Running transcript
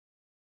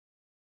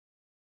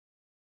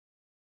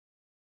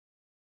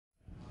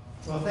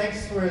Well,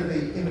 thanks for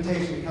the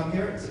invitation to come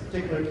here. It's a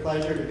particular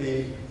pleasure to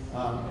be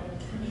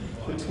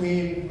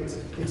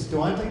it's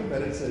daunting,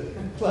 but it's a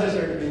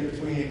pleasure to be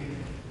between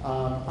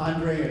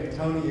Andre and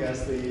Tony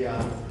as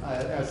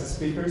the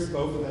speakers.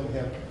 Both of them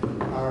have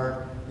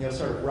our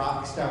sort of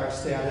rock star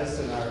status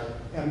in our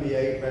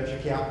MBA, venture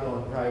capital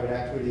and private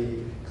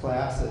equity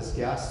class as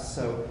guests,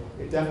 so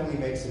it definitely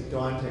makes it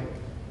daunting.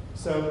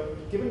 So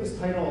given this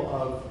title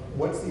of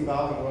What's the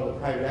Evolving World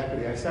of Private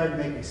Equity, I started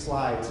making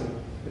slides, and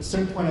at a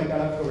certain point I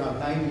got up to around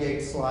 98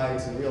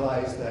 slides and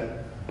realized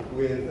that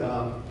with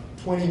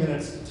 20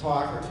 minutes to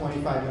talk or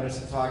 25 minutes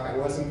to talk, I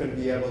wasn't going to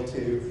be able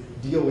to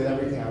deal with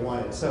everything I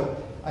wanted. So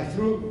I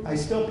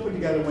still put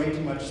together way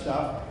too much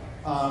stuff,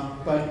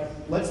 but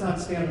let's not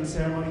stand in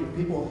ceremony. If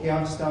people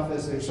have stuff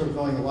as they're sort of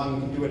going along,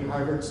 we can do it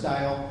Harvard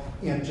style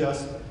and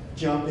just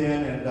jump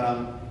in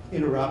and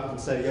interrupt and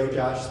say, yo,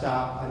 Josh,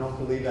 stop, I don't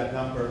believe that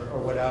number, or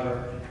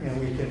whatever, and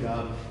we can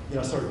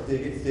sort of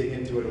dig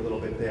into it a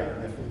little bit there.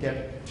 And if we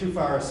get too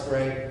far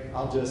astray,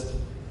 I'll just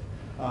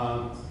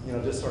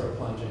sort of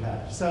plunge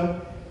ahead.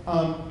 So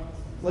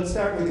let's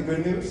start with the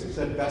good news. You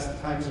said best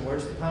of times and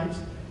worst of times.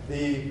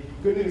 The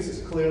good news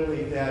is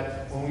clearly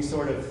that when we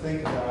sort of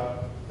think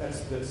about,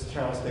 that's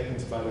Charles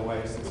Dickens, by the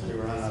way, since we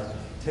were on our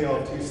Tale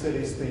of Two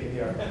Cities theme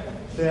here,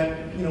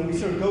 that we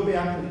sort of go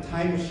back in the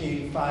time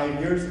machine 5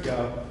 years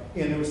ago,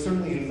 and there was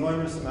certainly an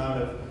enormous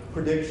amount of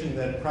prediction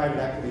that private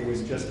equity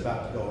was just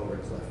about to go over a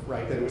cliff,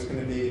 right? That it was going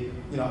to be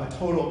a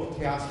total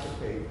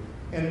catastrophe.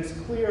 And it's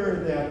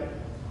clear that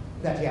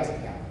that hasn't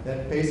happened.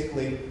 That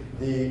basically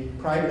the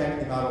private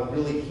equity model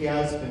really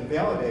has been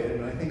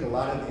validated, and I think a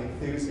lot of the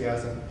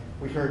enthusiasm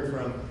we heard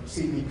from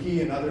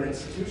CPP and other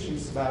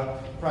institutions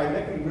about private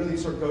equity really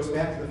sort of goes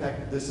back to the fact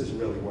that this is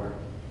really working.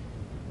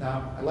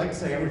 Now, I'd like to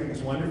say everything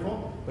is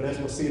wonderful, but as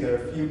we'll see, there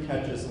are a few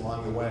catches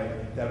along the way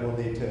that we'll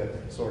need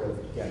to sort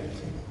of get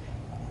into.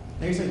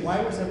 Now you say, why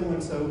was everyone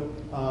so,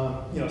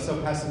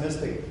 so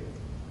pessimistic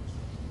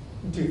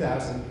in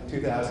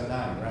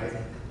 2009, right?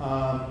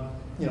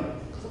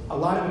 A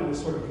lot of it was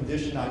sort of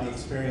conditioned on the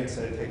experience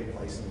that had taken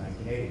place in the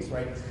 1980s,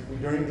 right?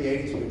 During the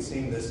 80s, we had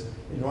seen this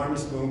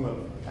enormous boom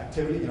of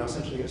activity,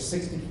 essentially a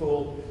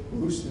 60-fold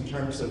boost in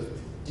terms of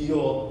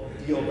deal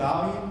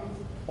volume.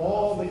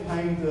 All the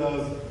kind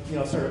of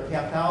sort of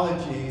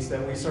pathologies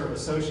that we sort of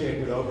associate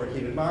with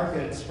overheated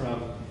markets,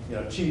 from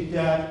cheap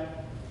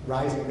debt,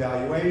 rising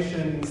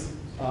valuations,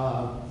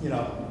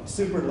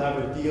 super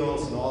levered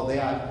deals, and all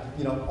that.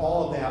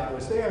 All of that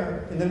was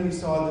there, and then we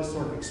saw this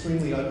sort of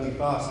extremely ugly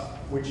bust,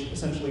 which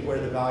essentially where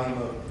the volume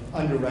of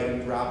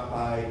underwriting dropped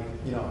by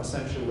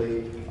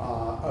essentially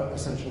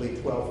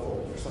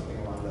 12-fold or something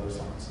along those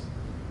lines.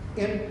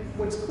 And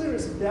what's clear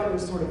is that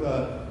was sort of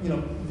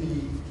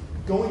the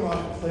going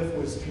off the cliff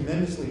was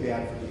tremendously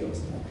bad for deals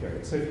in that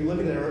period. So if you look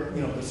at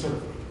the sort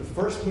of the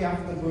first half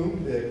of the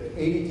boom, the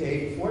 80 to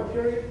 84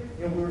 period,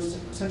 we were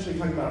essentially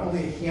talking about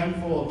only a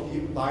handful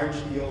of large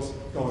deals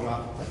going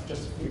off the cliff,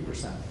 just a few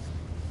percent.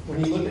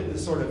 When you look at the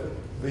sort of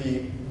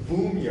the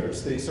boom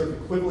years, the sort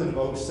of equivalent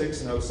of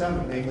 06 and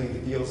 07, namely the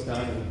deals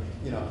done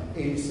in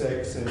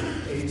 86 and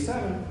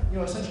 87,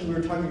 essentially we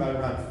were talking about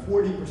around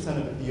 40%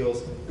 of the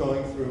deals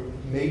going through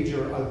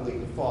major ugly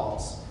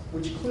defaults,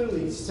 which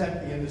clearly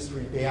set the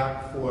industry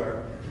back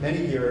for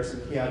many years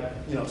and had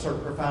sort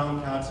of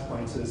profound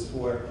consequences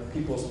for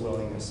people's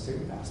willingness to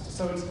invest.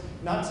 So it's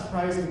not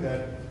surprising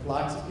that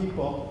lots of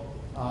people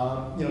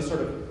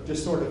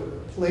sort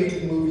of played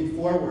the movie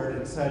forward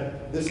and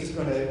said, this is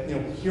going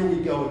to, here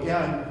we go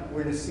again,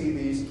 we're going to see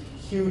these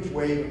huge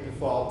wave of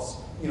defaults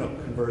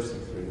conversing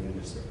through the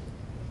industry.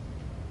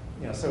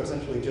 So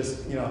essentially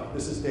just,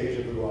 this is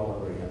deja vu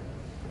all over again.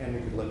 And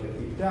we could look at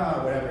EBITDA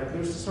or whatever.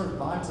 There's just sort of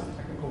lots of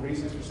technical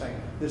reasons for saying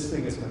this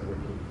thing is going to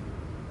repeat.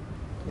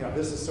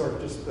 This is sort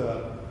of just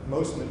the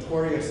most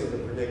notorious of the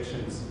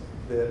predictions.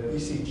 The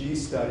ECG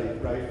study,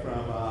 right,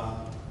 from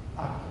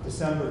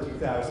December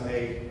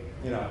 2008,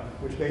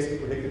 which basically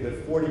predicted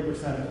that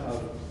 40%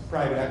 of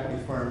private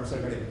equity firms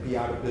are going to be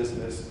out of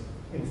business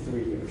in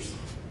 3 years.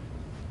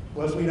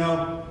 Well, as we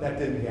know, that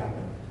didn't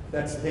happen.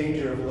 That's the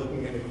danger of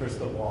looking at a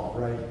crystal ball,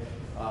 right?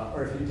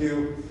 Or if you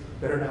do,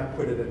 better not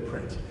put it in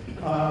print.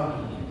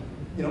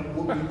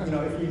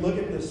 If we look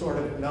at the sort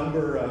of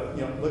number of,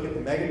 look at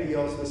the mega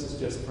deals, this is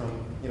just from,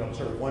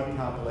 sort of one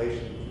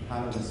compilation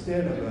economists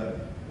did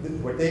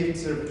of what they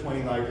consider the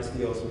 20 largest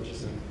deals, which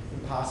is an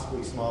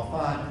impossibly small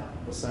font.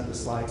 We'll send the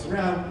slides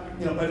around.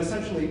 But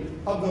essentially,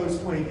 of those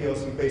 20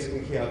 deals, you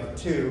basically have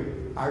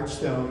two,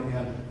 Archstone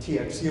and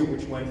TXU,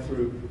 which went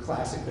through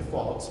classic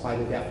defaults by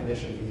the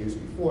definition we used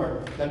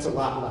before. That's a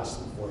lot less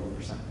than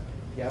 40%.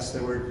 Yes,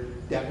 there were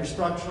debt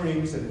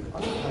restructurings and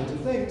other kinds of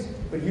things,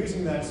 but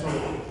using that sort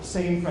of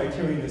same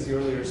criterion as the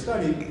earlier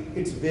study,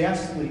 it's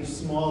vastly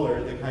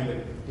smaller the kind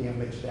of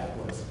damage that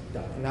was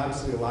done. And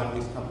obviously, a lot of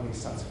these companies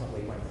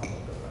subsequently went public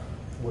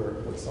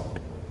or were sold.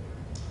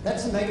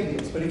 That's the mega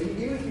deals, but even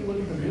if you look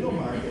at the middle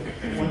market,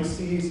 one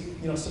sees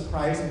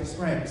surprising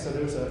strength. So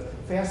there was a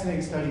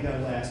fascinating study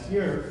done last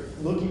year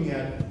looking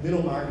at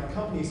middle market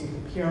companies and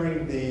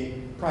comparing the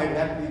private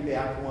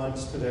equity-backed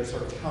ones to their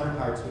sort of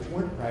counterparts, which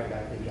weren't private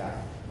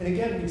equity-backed. And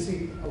again, you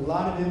see a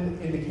lot of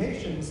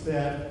indications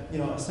that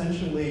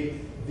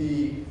essentially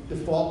the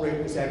default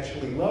rate was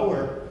actually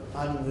lower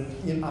on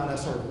a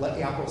sort of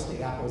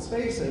apples-to-apples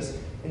basis.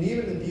 And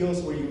even the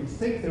deals where you would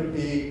think there'd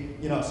be,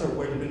 sort of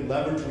where there'd been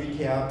leverage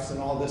recaps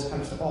and all this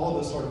kind of stuff, all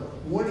the sort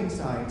of warning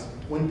signs,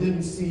 one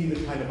didn't see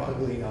the kind of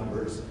ugly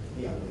numbers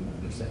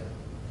there.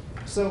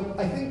 So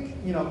I think,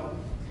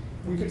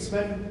 we could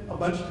spend a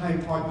bunch of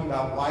time talking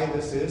about why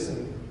this is,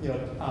 and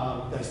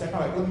dissect. All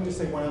right, let me just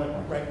say one other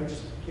point, right? Which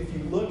is, if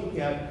you look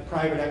at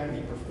private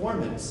equity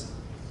performance,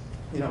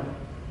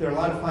 there are a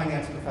lot of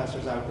finance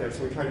professors out there,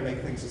 so we try to make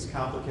things as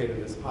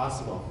complicated as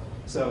possible.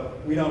 So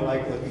we don't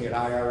like looking at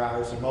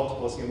IRRs or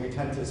multiples, and we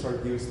tend to sort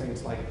of use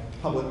things like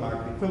public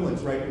market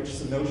equivalence, right? Which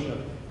is the notion of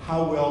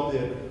how well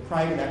did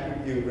private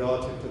equity do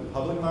relative to the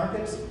public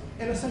markets.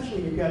 And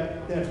essentially you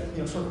get that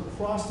sort of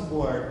across the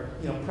board,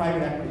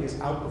 private equity has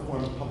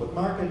outperformed public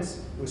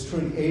markets. It was true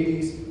in the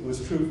 80s, it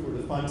was true for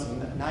the funds in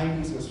the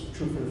 90s, it was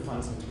true for the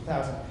funds in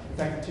 2000. In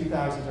fact, the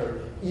 2000s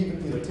are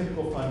even, the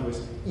typical fund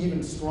was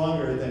even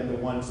stronger than the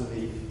ones in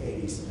the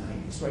 80s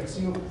and 90s, right? So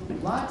you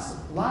have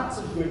lots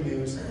of good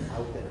news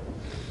out there.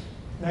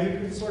 Now you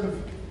could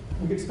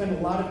we could spend a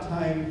lot of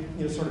time,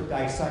 sort of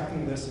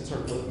dissecting this and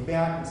sort of looking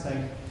back and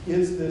saying,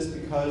 is this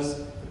because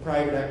the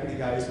private equity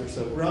guys were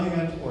so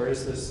brilliant, or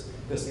is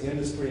does the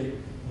industry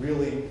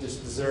really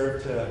just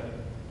deserve to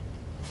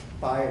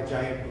buy a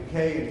giant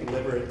bouquet and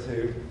deliver it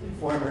to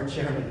former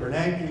Chairman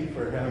Bernanke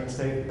for having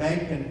saved the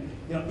bank? And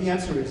the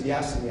answer is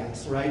yes and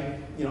yes, right?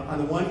 On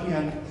the one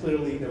hand,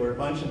 clearly there were a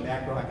bunch of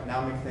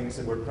macroeconomic things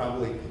that were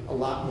probably a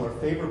lot more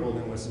favorable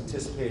than was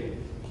anticipated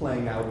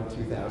playing out in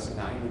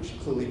 2009, which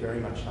clearly very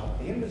much helped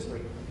the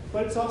industry.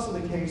 But it's also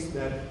the case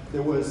that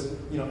there was,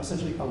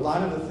 essentially a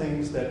lot of the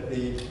things that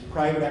the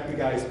private equity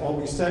guys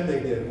always said they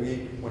did.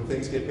 When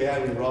things get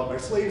bad, we roll up our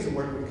sleeves and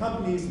work with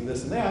companies and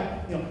this and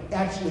that,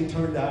 actually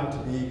turned out to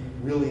be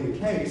really the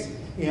case.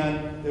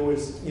 And there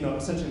was,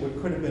 essentially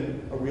what could have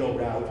been a real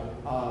rout,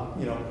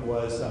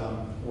 was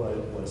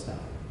not.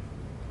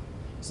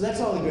 So that's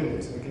all the good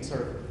news. We can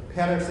sort of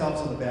pat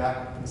ourselves on the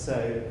back and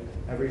say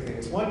everything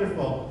is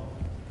wonderful,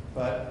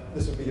 but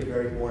this would be a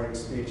very boring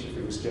speech if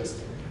it was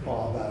just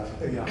all about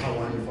how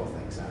wonderful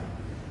things are.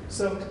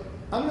 So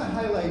I'm going to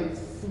highlight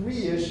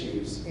 3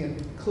 issues,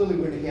 and clearly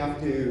we're going to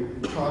have to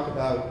talk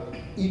about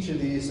each of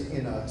these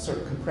in a sort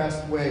of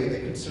compressed way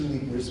that could certainly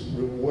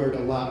reward a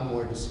lot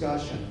more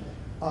discussion.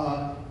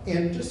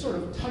 And just sort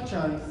of touch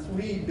on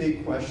 3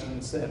 big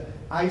questions that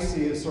I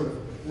see as sort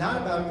of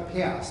not about the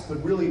past,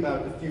 but really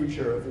about the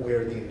future of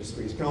where the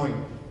industry is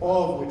going,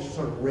 all of which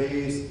sort of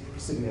raise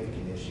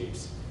significant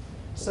issues.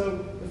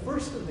 So the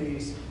first of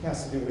these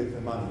has to do with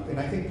the money. And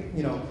I think,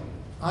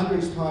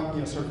 Andre's talk,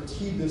 sort of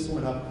teed this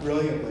one up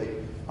brilliantly.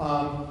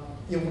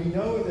 We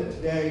know that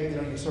today,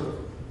 you sort of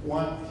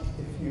want,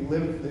 if you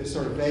live this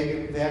sort of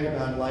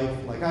vagabond life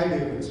like I do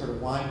and sort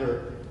of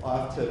wander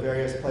off to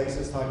various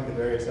places talking to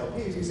various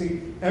LPs, you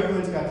see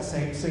everyone's got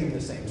singing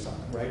the same song,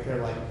 right?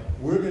 They're like,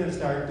 we're going to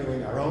start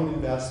doing our own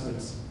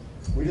investments.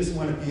 We just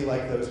want to be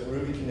like those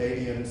groovy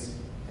Canadians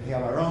and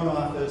have our own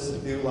office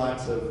and do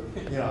lots of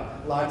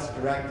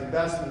direct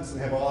investments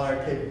and have all our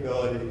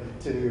capability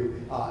to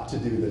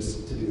do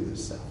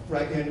this stuff,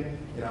 right? And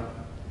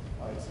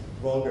it's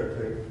vulgar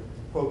to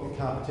quote the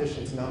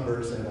competition's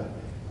numbers in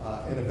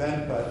an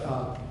event,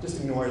 but just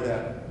ignore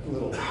that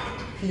little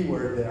P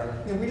word there.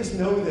 We just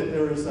know that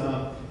there is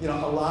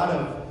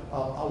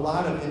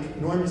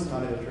enormous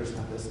amount of interest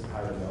on this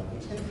part of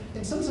LPs. And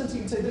in some sense,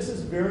 you can say this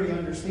is very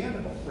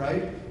understandable,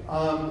 right?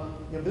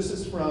 This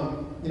is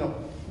from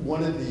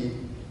one of the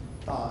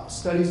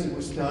studies that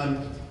was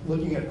done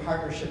looking at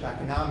partnership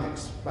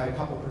economics by a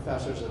couple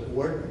professors at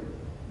Wharton,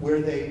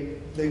 where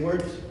they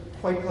worked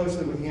quite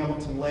closely with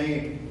Hamilton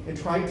Lane and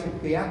tried to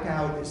back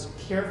out as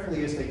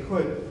carefully as they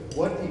could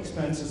what the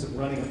expenses of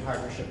running a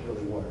partnership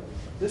really were.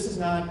 This is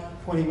not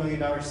 $20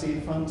 million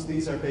seed funds.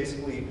 These are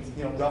basically,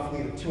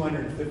 roughly the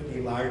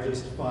 250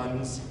 largest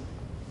funds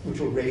which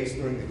were raised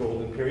during the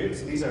golden period.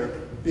 So these are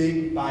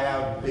big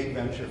buyout, big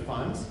venture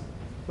funds.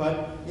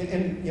 But, they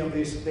had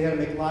to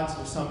make lots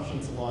of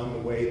assumptions along the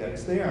way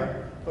that's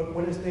there. But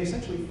they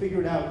essentially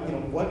figured out,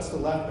 what's the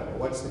leftover,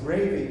 what's the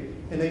gravy,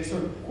 and they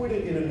sort of put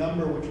it in a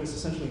number which was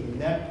essentially the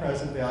net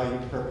present value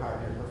per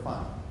partner per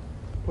fund.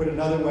 Put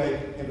another way,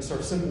 a sort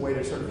of simple way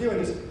to sort of view it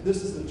is,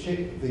 this is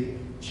the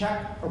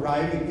check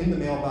arriving in the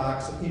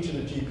mailbox of each of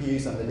the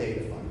GPs on the day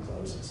the fund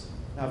closes.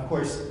 Now, of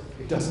course,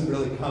 it doesn't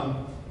really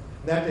come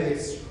that day.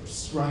 It's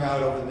strung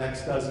out over the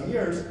next dozen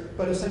years,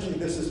 but essentially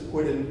this is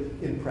put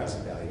in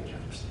present value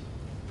terms.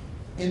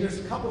 And there's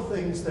a couple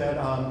things that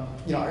are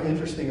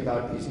interesting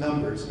about these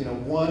numbers.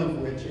 One of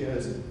which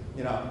is,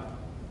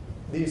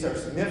 these are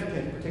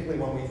significant, particularly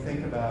when we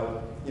think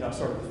about,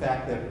 sort of the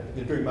fact that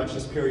during much of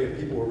this period,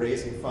 people were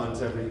raising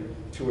funds every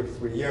 2 or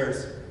 3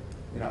 years.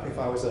 if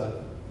I was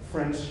a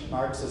French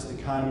Marxist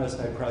economist,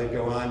 I'd probably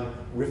go on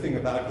riffing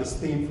about this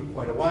theme for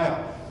quite a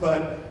while.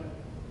 But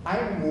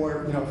I'm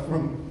more,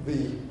 from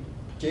the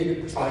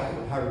jaded perspective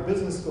of Harvard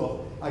Business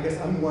School, I guess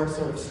I'm more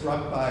sort of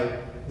struck by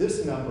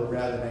this number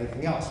rather than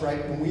anything else,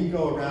 right? When we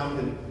go around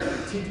and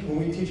when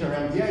we teach our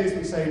MBAs,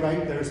 we say,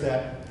 right, there's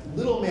that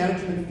little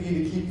management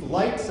fee to keep the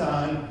lights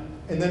on,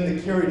 and then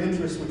the carried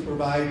interest, which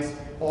provides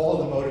all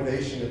the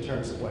motivation in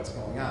terms of what's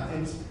going on.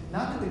 And it's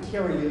not that the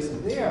carry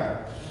isn't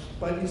there,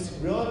 but it's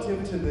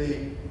relative to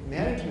the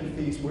management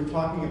fees, we're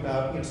talking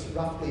about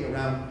roughly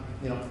around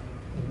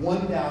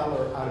 $1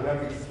 out of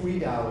every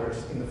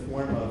 $3 in the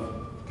form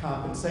of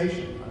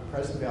compensation on a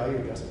present value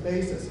adjusted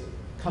basis,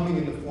 coming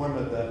in the form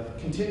of the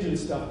contingent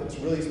stuff that's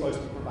really supposed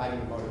to be providing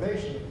the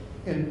motivation,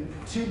 and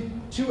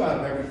two out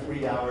of every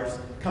 $3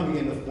 coming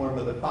in the form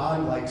of the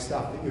bond-like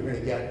stuff that you're going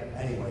to get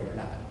anyway or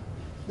not.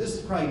 This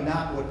is probably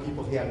not what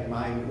people had in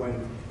mind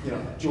when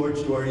George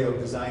Dorio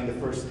designed the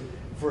first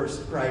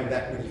private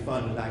equity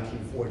fund in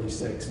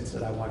 1946 and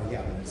said, I want to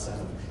have an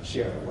incentive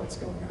share of what's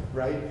going on,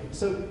 right?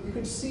 So you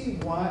can see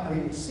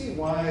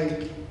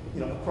why,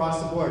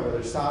 across the board,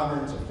 whether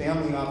sovereigns or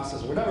family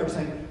offices or whatever,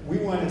 saying we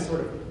want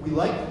to we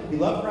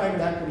love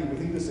private equity, we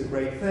think this is a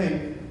great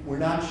thing, we're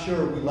not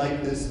sure we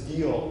like this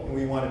deal, and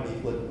we want to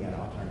be looking at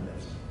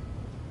alternatives.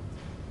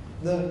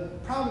 The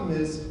problem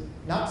is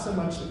not so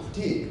much the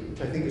critique,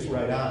 which I think is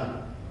right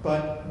on,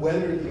 but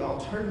whether the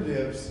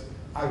alternatives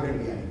are going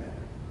to be any better,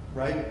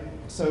 right?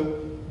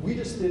 So we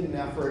just did an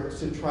effort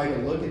to try to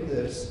look at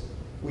this.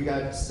 We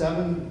got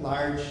 7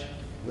 large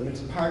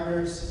limited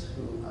partners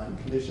who, on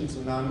conditions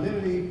of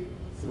anonymity,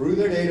 threw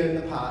their data in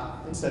the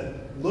pot and said,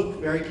 look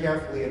very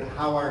carefully at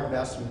how our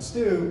investments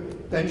do,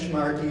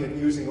 benchmarking it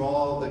using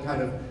all the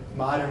kind of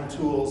modern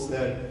tools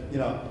that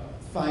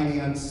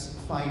finance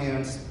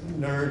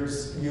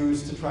nerds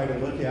use to try to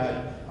look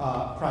at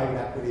private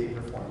equity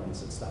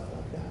performance and stuff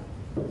like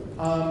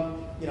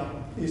that.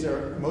 These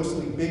are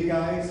mostly big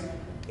guys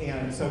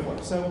and so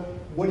forth. So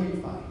what do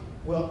you find?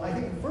 Well, I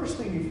think the first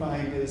thing you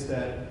find is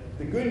that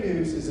the good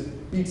news is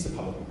it beats the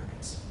public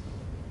markets.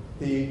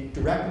 The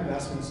direct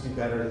investments do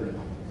better than the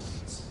public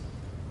markets.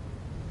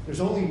 There's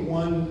only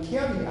one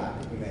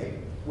caveat to be made,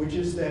 which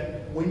is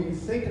that when you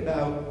think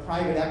about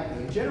private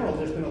equity in general,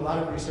 there's been a lot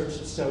of research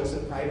that shows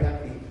that private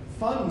equity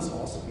funds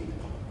also beat the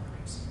public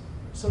markets.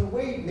 So in a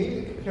way, maybe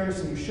the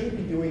comparison you shouldn't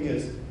be doing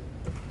is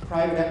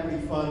private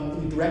equity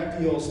fund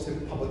direct deals to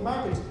public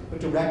markets, but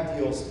direct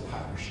deals to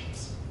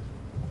partnerships.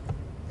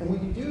 And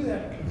when you do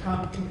that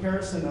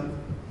comparison of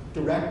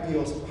direct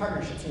deals to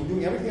partnerships, we're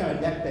doing everything on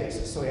a net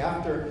basis. So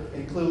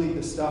and clearly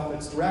the stuff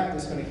that's direct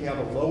is going to have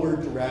a lower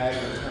drag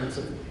in terms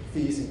of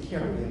fees and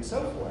carry and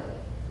so forth.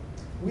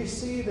 We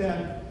see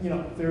that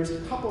there's a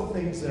couple of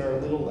things that are a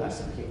little less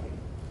appealing.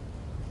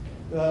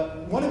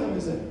 One of them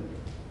is that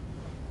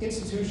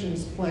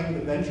institutions playing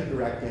the venture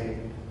direct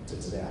game, it's a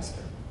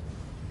disaster.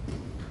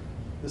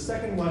 The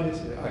second one is,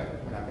 okay,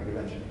 we're not going to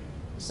venture.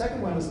 The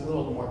second one is a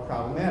little more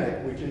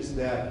problematic, which is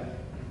that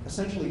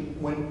essentially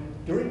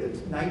during the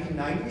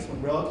 1990s,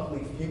 when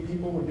relatively few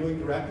people were doing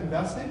direct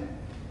investing,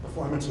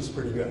 performance was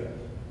pretty good.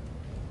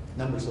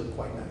 Numbers look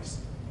quite nice.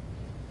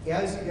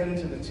 As you get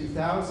into the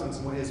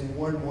 2000s, when there's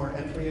more and more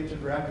entry into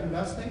direct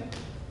investing,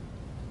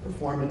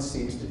 performance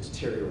seems to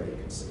deteriorate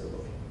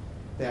considerably.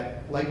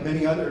 That, like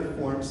many other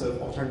forms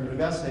of alternative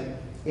investing,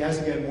 as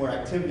you get more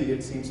activity,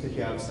 it seems to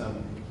have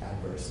some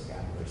adverse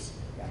effects.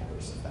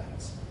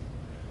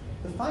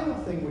 The final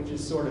thing, which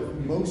is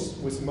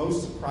was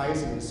most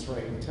surprising and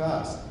striking to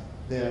us,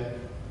 that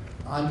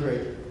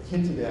Andre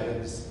hinted at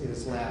in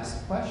his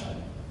last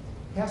question,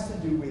 has to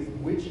do with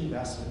which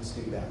investments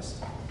do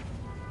best.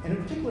 And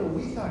in particular,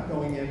 we thought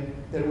going in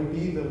that it would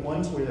be the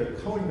ones where they're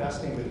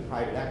co-investing with the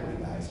private equity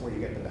guys where you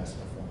get the best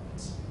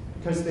performance.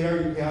 Because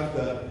there you have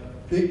the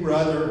big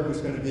brother who's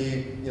going to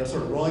be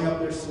sort of rolling up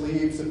their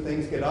sleeves if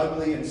things get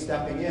ugly and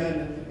stepping in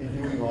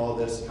and doing all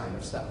this kind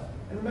of stuff.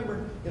 And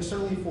remember,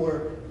 certainly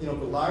for the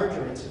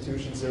larger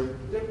institutions, they're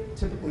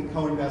typically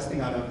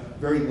co-investing on a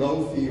very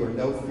low fee,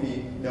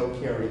 no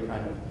carry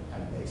kind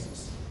of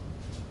basis.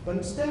 But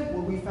instead,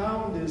 what we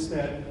found is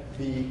that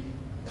the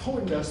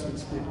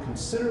co-investments did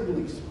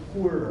considerably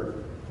poorer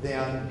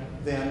than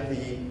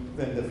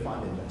the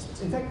fund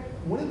investments. In fact,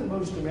 one of the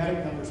most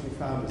dramatic numbers we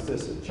found is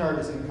this. The chart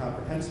is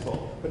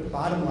incomprehensible, but the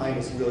bottom line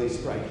is really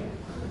striking.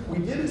 What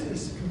we did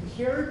is we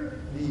compared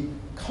the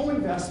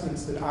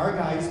co-investments that our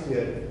guys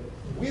did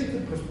with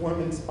the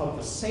performance of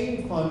the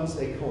same funds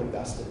they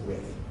co-invested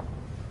with.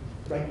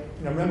 Right?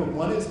 Now remember,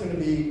 one is going to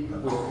be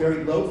with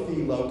very low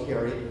fee, low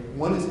carry.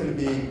 One is going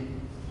to be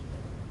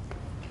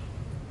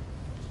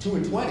 2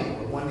 and 20,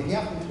 or 1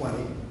 1/2 and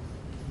 20.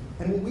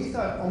 And what we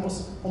thought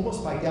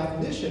almost by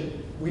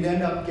definition, we'd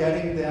end up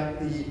getting that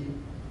the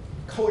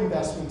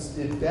co-investments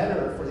did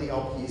better for the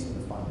LPs than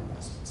the fund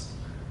investments.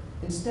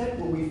 Instead,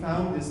 what we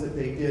found is that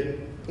they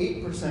did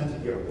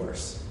 8% a year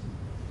worse.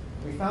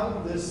 We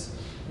found this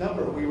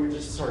number, we were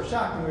just sort of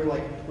shocked, and we were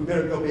like, we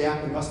better go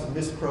back, we must have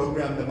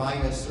misprogrammed the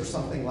minus or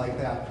something like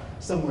that,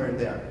 somewhere in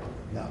there.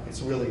 No,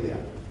 it's really there.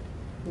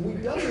 when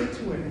we dug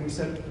into it and we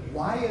said,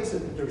 why is it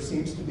that there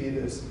seems to be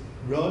this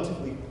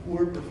relatively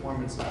poor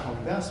performance of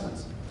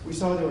co-investments, we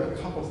saw there were a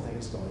couple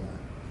things going on.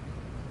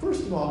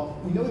 First of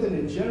all, we know that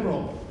in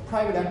general,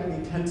 private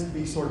equity tends to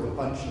be sort of a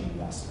bunchy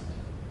investment.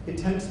 It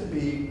tends to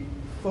be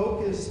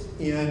focused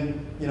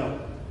in,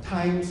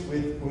 times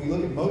when we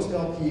look at most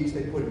LPs,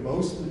 they put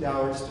most of the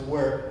dollars to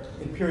work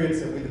in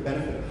periods that, with the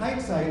benefit of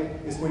hindsight,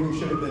 is when you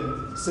should have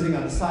been sitting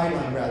on the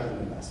sideline rather than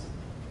investing.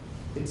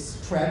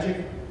 It's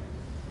tragic.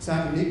 It's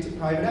not unique to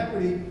private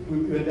equity,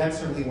 but that's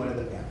certainly one of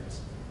the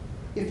patterns.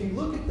 If you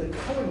look at the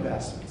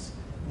co-investments,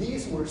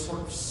 these were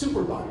sort of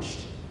super bunched,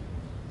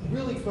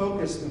 really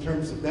focused in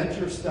terms of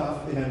venture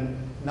stuff in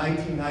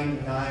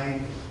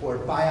 1999 or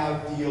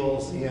buyout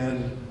deals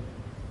in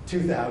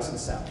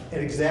 2007,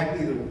 and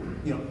exactly the,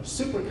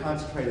 super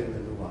concentrated in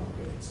the wrong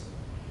periods.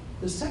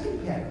 The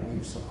second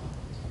pattern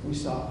we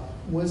saw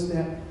was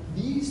that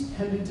these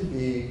tended to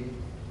be,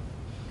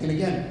 and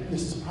again,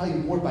 this is probably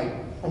more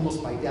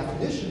almost by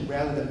definition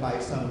rather than by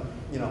some,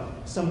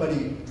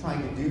 somebody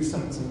trying to do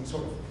some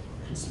sort of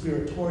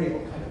conspiratorial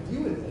kind of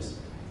view of this.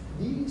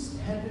 These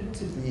tended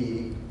to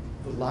be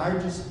the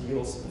largest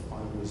deals the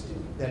fund was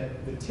doing.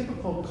 That the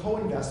typical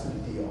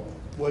co-investment deal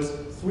was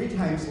 3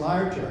 times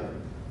larger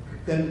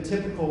than the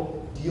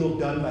typical deal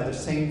done by the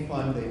same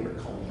fund they were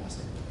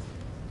co-investing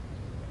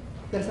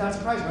with. That's not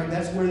surprising, right?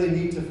 That's where they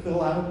need to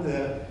fill out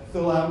the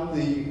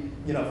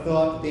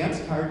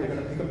dance card. They're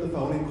going to pick up the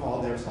phone and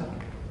call their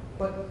son.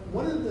 But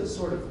one of the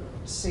sort of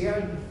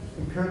sad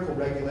empirical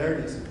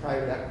regularities in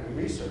private equity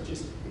research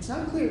is it's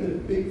not clear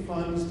that big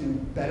funds do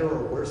better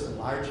or worse than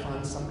large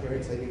funds. Some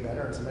periods they do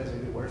better, and sometimes they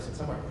do worse than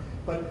somewhere.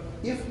 But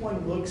if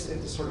one looks at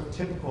the sort of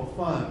typical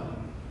fund,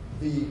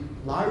 the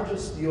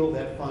largest deal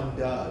that fund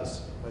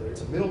does, whether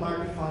it's a middle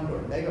market fund or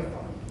a mega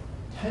fund,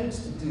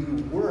 tends to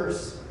do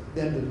worse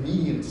than the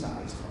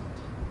medium-sized fund.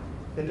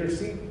 That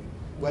there's,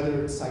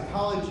 whether it's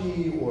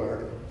psychology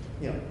or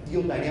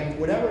deal dynamics,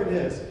 whatever it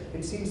is,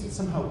 it seems that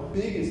somehow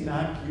big is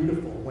not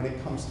beautiful when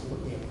it comes to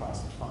looking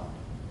across the fund.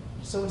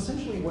 So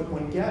essentially what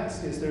one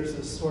gets is there's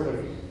this sort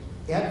of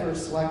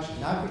adverse selection,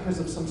 not because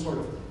of some sort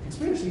of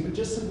conspiracy, but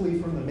just simply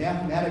from the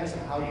mathematics of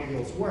how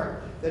deals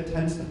work that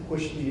tends to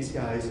push these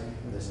guys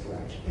in this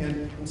direction.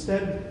 And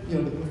instead,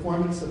 the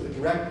performance of the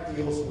direct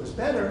deals was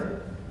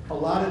better. A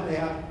lot of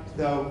that,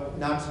 though,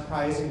 not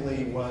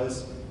surprisingly,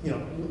 was,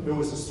 there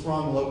was a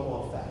strong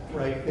local effect,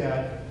 right?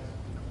 That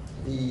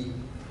the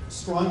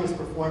strongest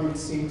performance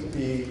seemed to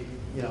be,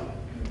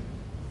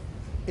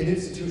 an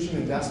institution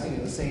investing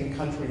in the same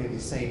country in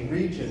the same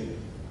region,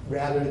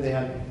 rather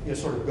than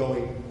sort of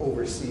going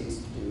overseas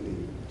to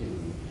do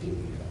the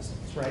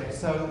investments, right?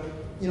 So,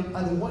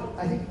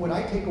 I think what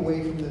I take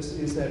away from this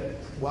is that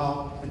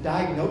while the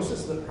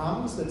diagnosis of the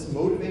problems that's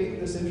motivating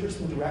this interest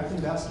in direct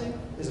investing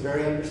is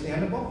very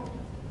understandable,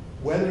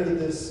 whether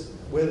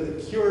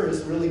the cure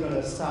is really going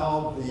to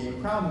solve the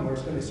problem or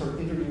it's going to sort of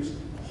introduce a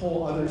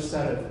whole other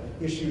set of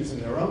issues in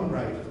their own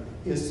right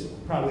is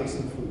probably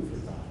some food for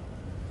thought.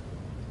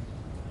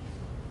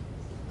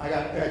 I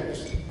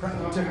was the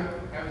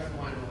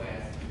one who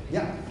asked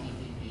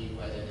ECP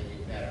whether they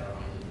do better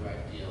on the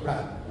direct deals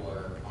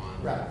or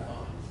on the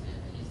funds, and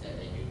he said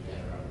they do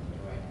better on the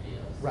direct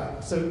deals.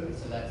 Right. So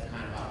that's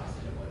kind of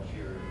opposite of what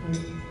you're.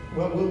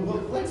 Well,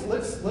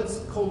 let's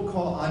cold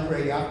call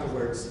Andre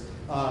afterwards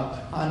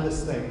on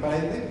this thing. But I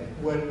think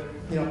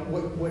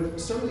what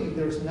certainly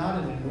there's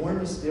not an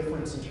enormous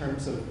difference in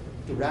terms of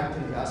direct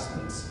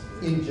investments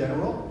in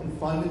general, and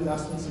fund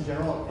investments in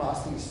general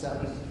across these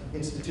 7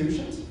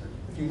 institutions.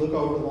 If you look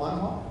over the long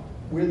haul,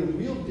 where the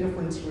real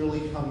difference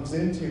really comes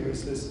into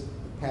is this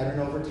pattern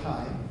over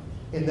time,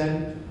 and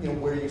then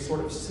where you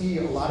sort of see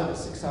a lot of the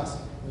success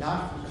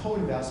not from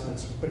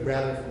co-investments, but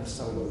rather from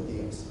solo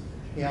deals.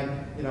 And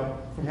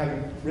from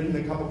having written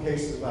a couple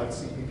cases about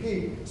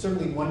CPP,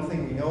 certainly one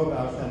thing we know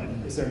about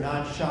them is they're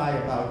not shy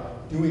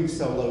about doing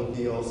solo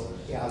deals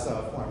as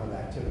a form of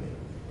activity.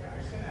 Yeah, I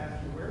was going to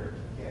ask you, where did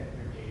you get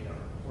your data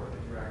for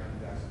the direct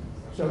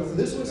investments? So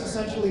this was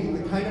essentially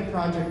the kind of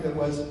project that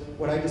was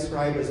what I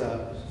describe as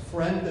a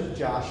friend of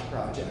Josh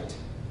project.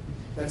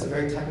 That's a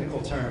very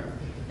technical term.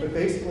 But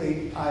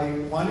basically, I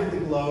wandered the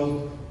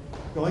globe,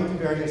 going to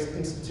various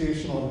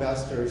institutional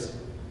investors,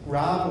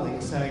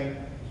 groveling, saying,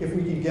 if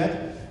we can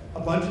get a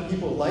bunch of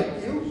people like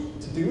you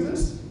to do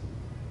this,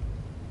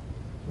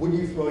 would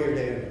you throw your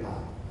data in the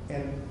pot?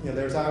 And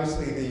there's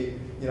obviously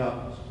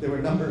there were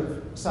a number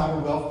of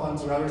sovereign wealth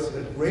funds or others that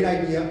said, great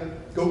idea,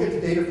 go get the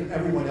data from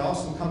everyone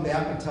else and come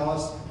back and tell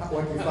us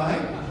what you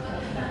find.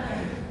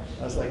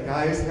 I was like,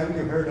 guys, haven't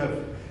you heard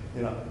of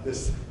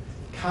this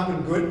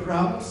common good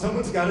problem?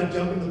 Someone's got to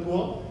jump in the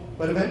pool.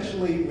 But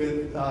eventually,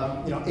 with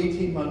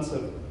 18 months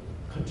of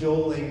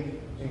cajoling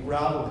and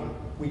groveling,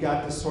 we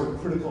got this sort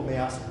of critical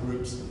mass of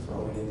groups to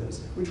throw into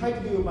this. We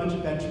tried to do a bunch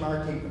of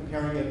benchmarking,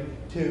 comparing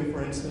it to,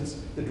 for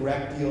instance, the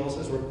direct deals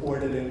as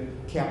reported in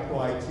Capital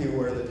IQ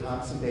or the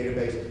Thomson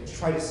database, to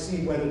try to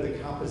see whether the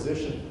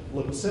composition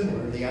looked similar.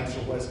 And the answer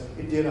was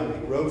it did on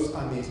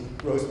these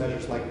gross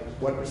measures, like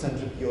what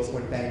percentage of deals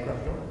went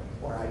bankrupt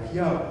or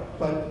IPO.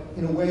 But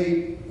in a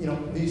way,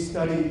 these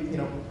study,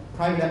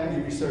 private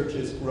equity research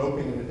is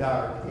groping in the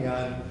dark,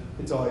 and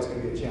it's always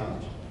going to be a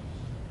challenge.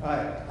 All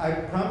right, I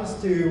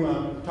promised to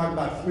talk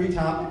about 3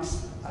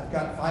 topics. I've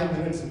got 5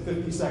 minutes and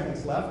 50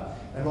 seconds left.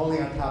 I'm only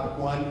on topic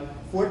 1.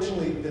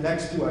 Fortunately, the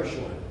next 2 are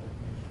short.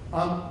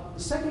 The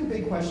second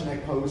big question I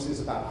pose is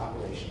about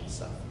operational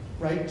stuff,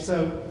 right?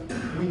 So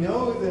we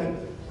know that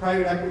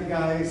private equity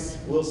guys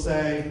will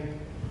say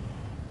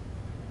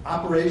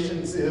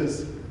operations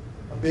is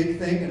a big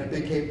thing and a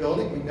big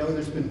capability. We know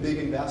there's been big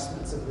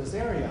investments in this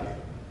area.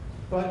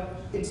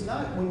 But it's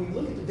not, when we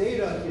look at the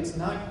data, it's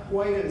not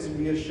quite as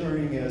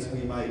reassuring as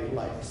we might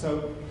like.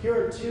 So here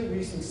are 2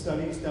 recent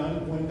studies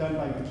done, one done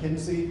by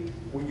McKinsey,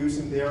 we're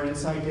using their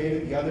inside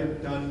data, the other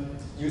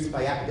used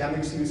by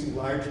academics using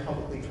large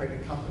publicly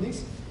traded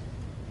companies.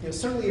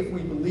 Certainly if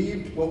we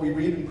believed what we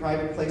read in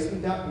private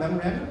placement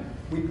memorandum,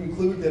 we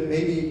conclude that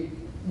maybe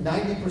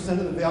 90%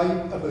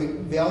 of the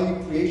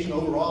value creation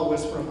overall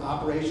was from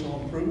operational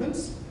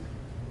improvements.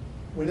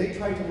 When they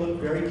tried to look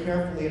very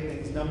carefully at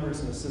these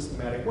numbers in a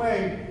systematic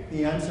way,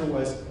 the answer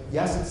was,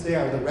 yes, it's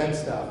there, the red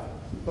stuff.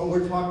 But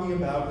we're talking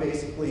about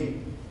basically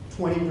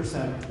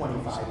 20%,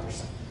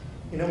 25%.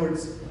 In other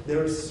words,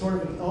 there's sort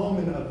of an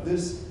element of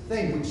this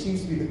thing, which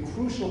seems to be the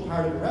crucial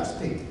part of the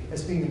recipe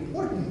as being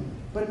important,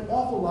 but an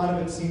awful lot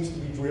of it seems to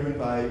be driven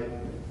by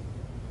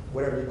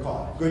whatever you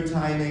call it, good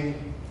timing,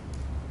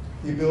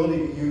 the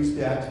ability to use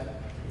debt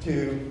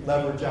to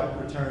leverage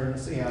up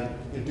returns and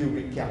do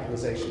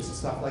recapitalizations and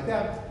stuff like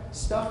that.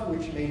 Stuff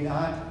which may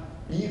not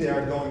be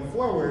there going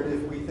forward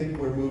if we think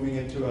we're moving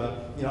into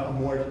a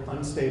more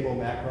unstable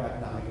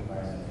macroeconomic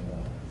environment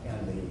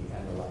and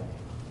the like.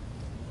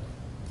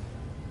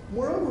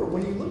 Moreover,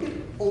 when you look at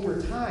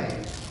over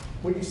time,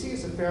 what you see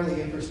is a fairly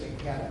interesting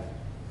pattern.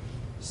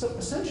 So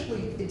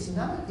essentially, it's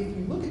not, if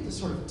you look at the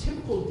sort of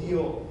typical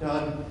deal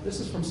done, this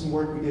is from some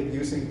work we did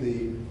using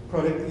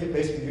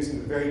basically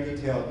using the very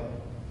detailed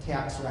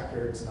tax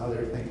records and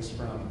other things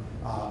from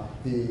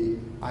the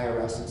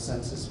IRS and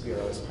Census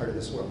Bureau as part of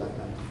this World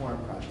Economic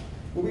Forum project.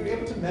 Well, we were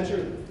able to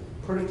measure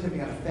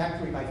productivity on a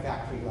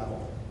factory-by-factory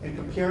level and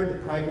compare the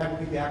private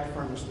equity-backed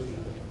firms with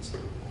the other ones.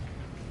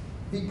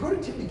 The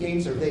productivity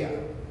gains are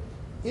there.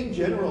 In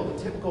general,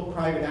 the typical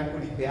private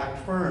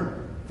equity-backed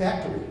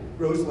factory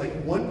grows like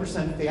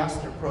 1%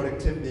 faster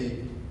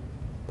productivity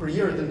per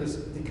year than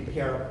the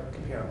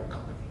comparable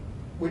company,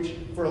 which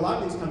for a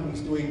lot of these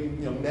companies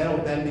doing metal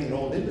bending in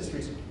old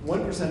industries,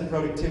 1%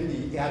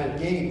 productivity added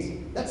gains,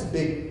 that's a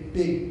big,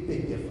 big,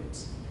 big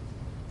difference.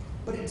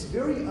 But it's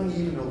very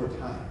uneven over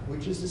time,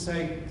 which is to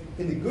say,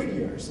 in the good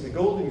years, in the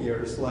golden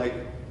years, like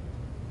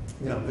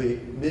the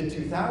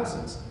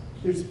mid-2000s,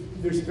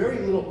 there's very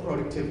little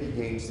productivity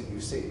gains that you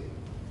see.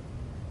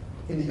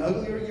 In the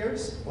uglier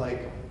years,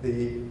 like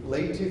the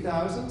late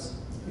 2000s,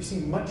 you see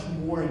much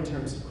more in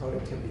terms of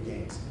productivity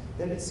gains.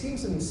 That it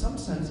seems that in some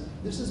sense,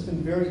 this has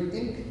been very,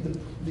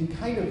 the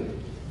kind of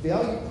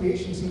value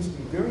creation seems to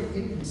be very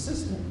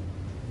inconsistent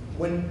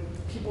when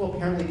people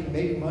apparently can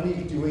make money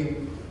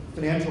doing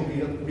financial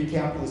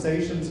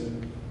recapitalizations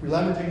and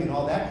releveraging and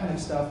all that kind of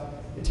stuff.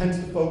 It tends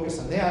to focus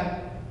on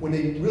that. When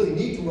they really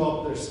need to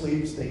roll up their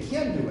sleeves, they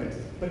can do it,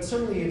 but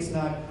certainly it's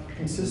not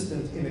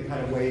consistent in the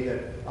kind of way that,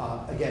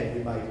 again,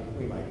 we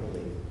might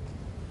believe.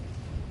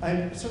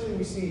 And certainly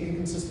we see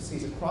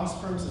inconsistencies across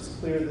firms. It's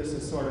clear this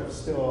is sort of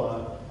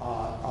still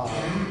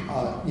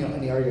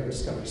an area of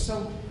discovery.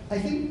 So I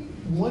think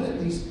one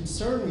at least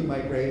concern we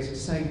might raise is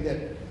saying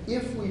that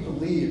if we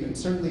believe, and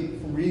certainly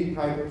from reading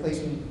private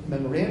placement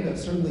memoranda,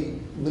 certainly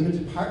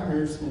limited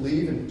partners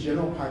believe and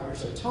general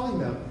partners are telling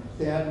them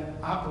that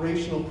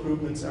operational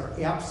improvements are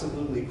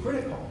absolutely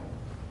critical.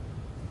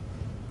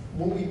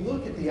 When we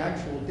look at the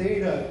actual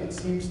data, it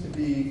seems to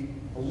be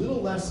a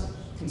little less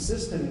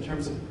consistent in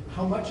terms of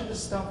how much of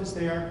this stuff is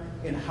there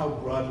and how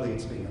broadly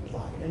it's being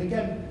applied. And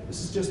again,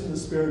 this is just in the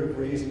spirit of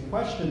raising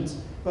questions,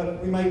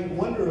 but we might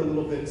wonder a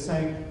little bit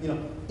saying,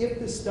 if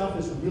this stuff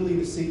is really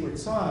the secret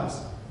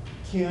sauce,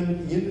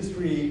 can the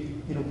industry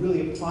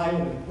really apply it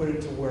and put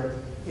it to work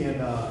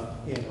in a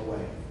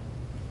way?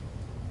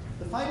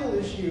 The final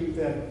issue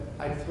that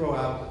I'd throw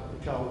out,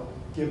 which I'll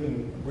give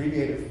in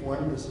abbreviated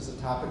form, this is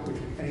a topic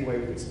which anyway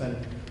we could spend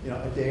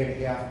a day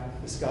and a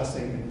half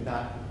discussing and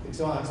not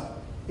exhaust,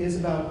 is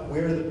about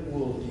where the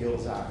pool of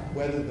deals are,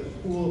 whether the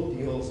pool of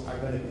deals are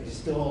going to be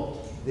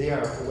still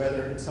there, or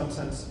whether in some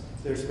sense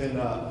there's been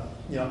a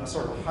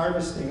sort of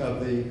harvesting of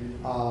the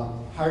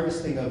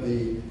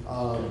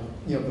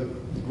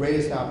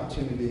greatest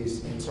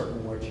opportunities in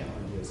certain more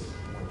challenges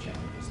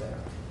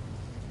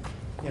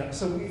there.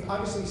 So we've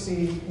obviously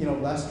seen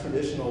less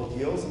traditional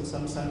deals in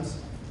some sense.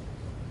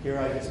 Here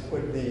I just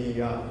put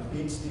the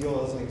Beats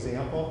deal as an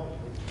example.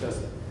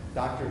 Just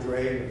Dr.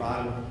 Dre in the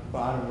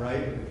bottom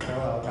right, and the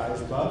Carlyle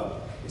guys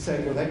above. You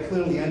say, well, that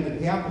clearly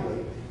ended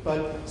happily.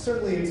 But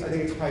certainly, I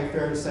think it's probably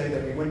fair to say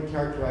that we wouldn't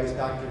characterize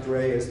Dr.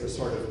 Dre as the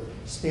sort of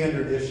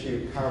standard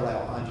issue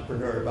Carlyle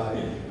entrepreneur by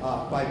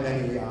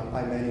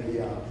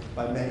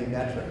many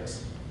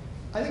metrics.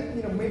 I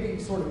think maybe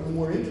sort of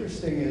more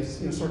interesting is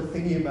sort of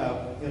thinking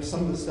about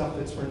some of the stuff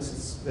that's, for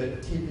instance, the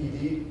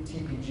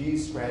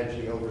TPG's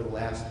strategy over the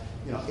last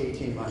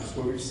 18 months,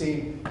 where we've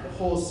seen a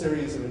whole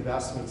series of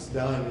investments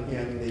done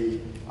in the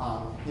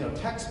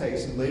tech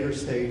space and later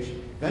stage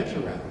venture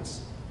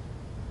rounds.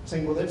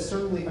 Saying, well, that's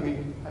certainly,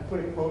 I put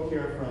a quote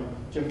here from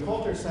Jim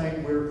Coulter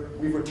saying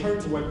we've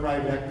returned to what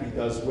private equity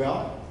does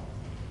well,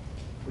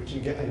 which I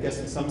guess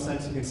in some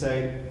sense you can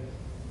say,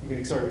 you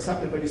can sort of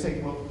accept it, but you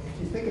say, well, if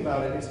you think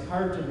about it, it's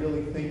hard to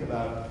really think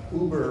about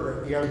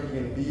Uber or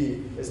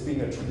Airbnb as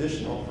being a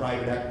traditional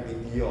private equity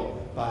deal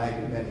by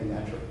many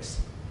metrics.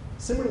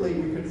 Similarly,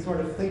 we could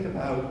sort of think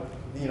about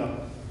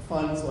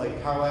funds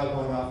like Carlyle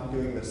going off and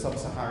doing the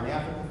Sub-Saharan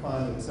Africa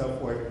Fund and so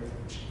forth,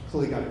 which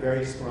clearly got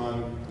very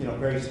strong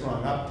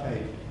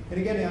uptake. And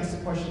again, ask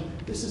the question,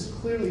 this is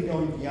clearly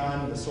going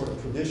beyond the sort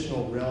of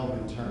traditional realm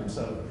in terms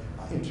of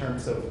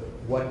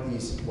what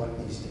these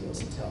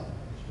deals entail.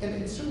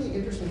 And it's certainly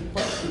interesting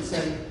question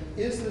saying,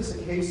 is this a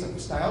case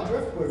of style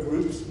drift, where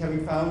groups,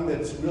 having found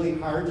that it's really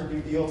hard to do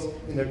deals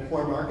in their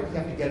core market,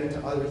 have to get into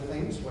other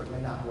things where it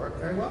may not work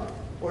very well?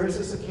 Or is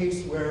this a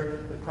case where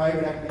the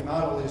private equity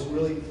model is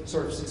really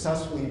sort of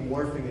successfully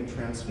morphing and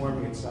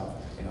transforming itself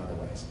in other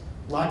ways?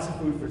 Lots of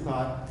food for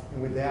thought.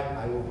 And with that,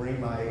 I will bring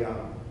my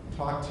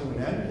talk to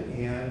an end,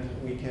 and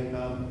we can,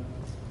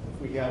 if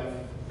we have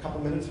a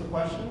couple minutes for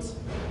questions,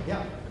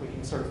 yeah, we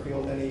can sort of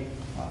field any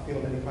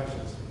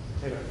questions.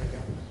 Taylor, thank you.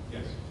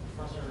 Yes,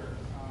 Professor,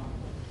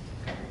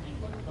 you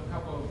put a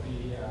couple of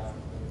the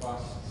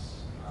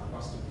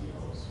busted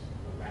deals,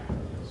 the bank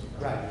deals,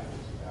 right.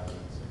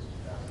 2006,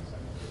 2007,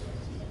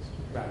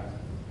 2018. Right.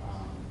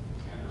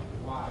 And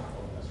a lot of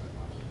co-investment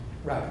money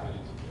right. went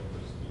into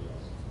those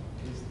deals.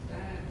 Do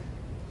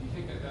you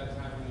think that that's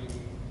having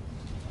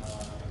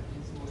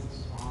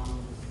influence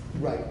on,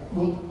 right.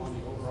 on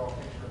the overall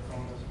picture of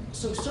co-investment?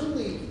 So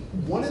certainly,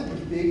 one of the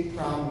big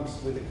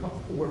problems with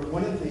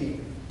one of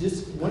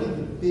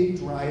the big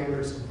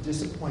drivers of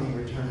disappointing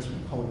returns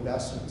from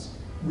co-investments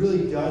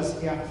really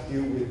does have to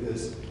do with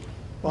this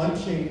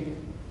bunching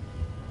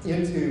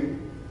into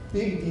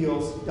big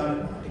deals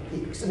done at market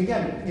peaks. And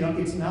again,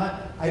 it's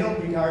not, I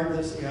don't regard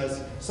this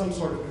as some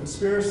sort of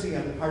conspiracy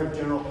on the part of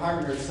general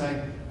partners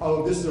saying,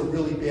 oh, this is a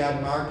really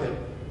bad market,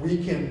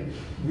 we can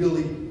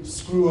really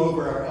screw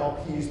over our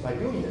LPs by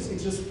doing this.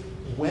 It's just,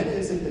 when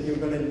is it that you're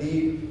going to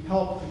need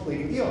help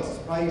completing deals? It's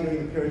probably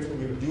during the periods when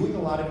you're doing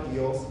a lot of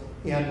deals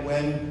and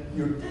when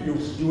you're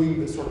doing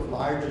the sort of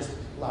largest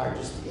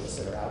deals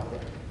that are out there.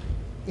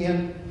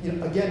 And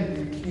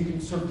again, you can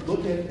sort of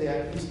look at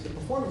the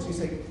performance, you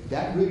say,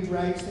 that really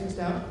drags things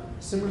down.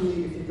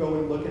 Similarly, if you go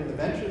and look at the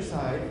venture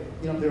side,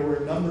 there were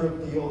a number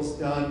of deals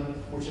done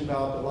which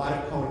involved a lot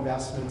of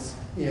co-investments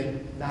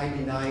in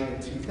 '99 and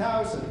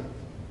 2000.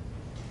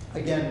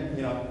 Again,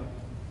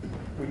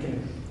 we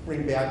can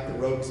bring back the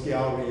rogues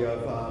gallery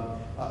of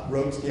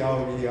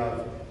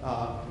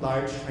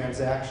large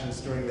transactions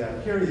during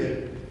that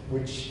period,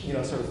 which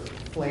sort of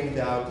flamed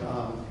out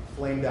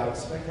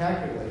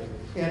spectacularly.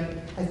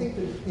 And I think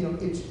that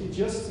it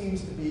just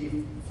seems to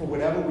be, for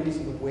whatever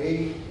reason, the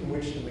way in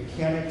which the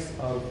mechanics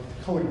of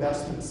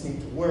co-investment seem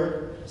to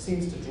work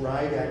seems to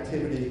drive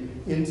activity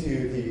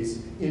into these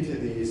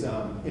periods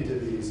and into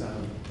these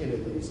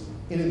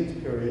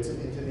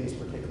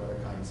particular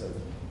kinds of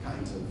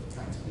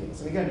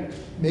deals. And again,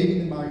 maybe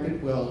the market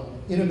will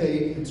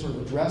innovate and sort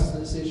of address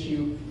this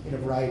issue in a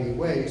variety of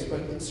ways,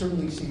 but it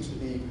certainly seems to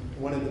be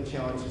one of the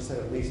challenges that,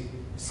 at least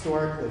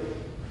historically,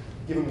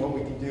 given what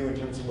we can do in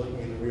terms of looking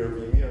in the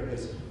rearview mirror,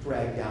 is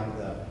drag down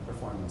the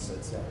performance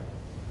that's there.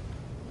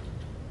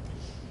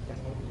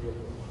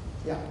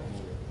 Yeah.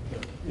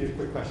 You have a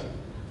quick question.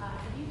 Have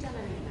you done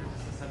any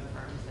analysis of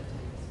firms that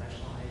tend to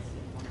specialize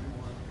in one or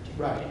more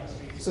particular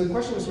industries? So the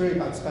question was really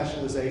about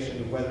specialization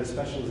and whether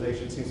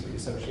specialization seems to be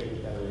associated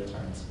with better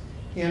returns.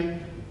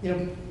 And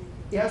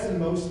as in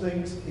most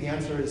things, the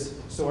answer is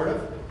sort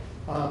of.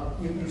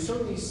 You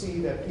certainly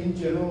see that in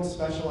general,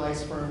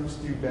 specialized firms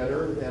do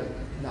better than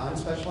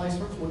non-specialized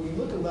firms. When you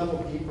look a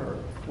level deeper,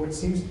 what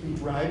seems to be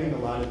driving a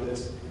lot of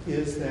this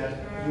is that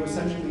you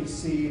essentially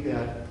see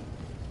that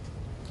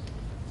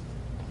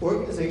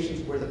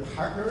organizations where the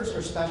partners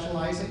are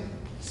specializing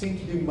seem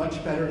to do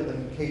much better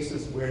than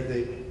cases where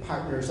the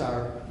partners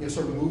are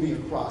sort of moving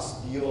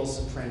across deals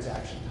and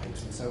transaction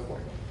types and so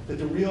forth. That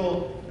the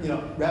real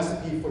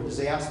recipe for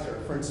disaster,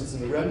 for instance,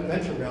 in the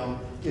venture realm,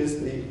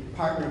 is the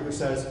partner who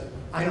says,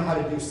 I know how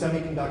to do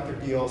semiconductor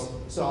deals,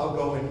 so I'll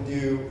go and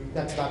do,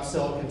 that's about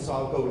silicon, so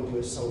I'll go and do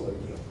a solar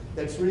deal.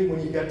 That's really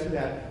when you get to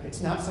that, it's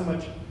not so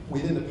much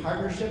within the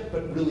partnership,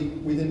 but really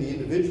within the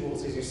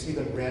individuals as you see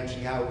them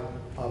branching out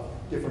of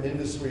different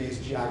industries,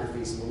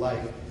 geographies, and the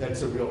like.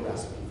 That's a real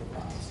recipe for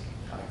problems.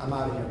 I'm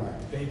out of here, Mark.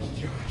 Thank you,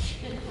 Josh.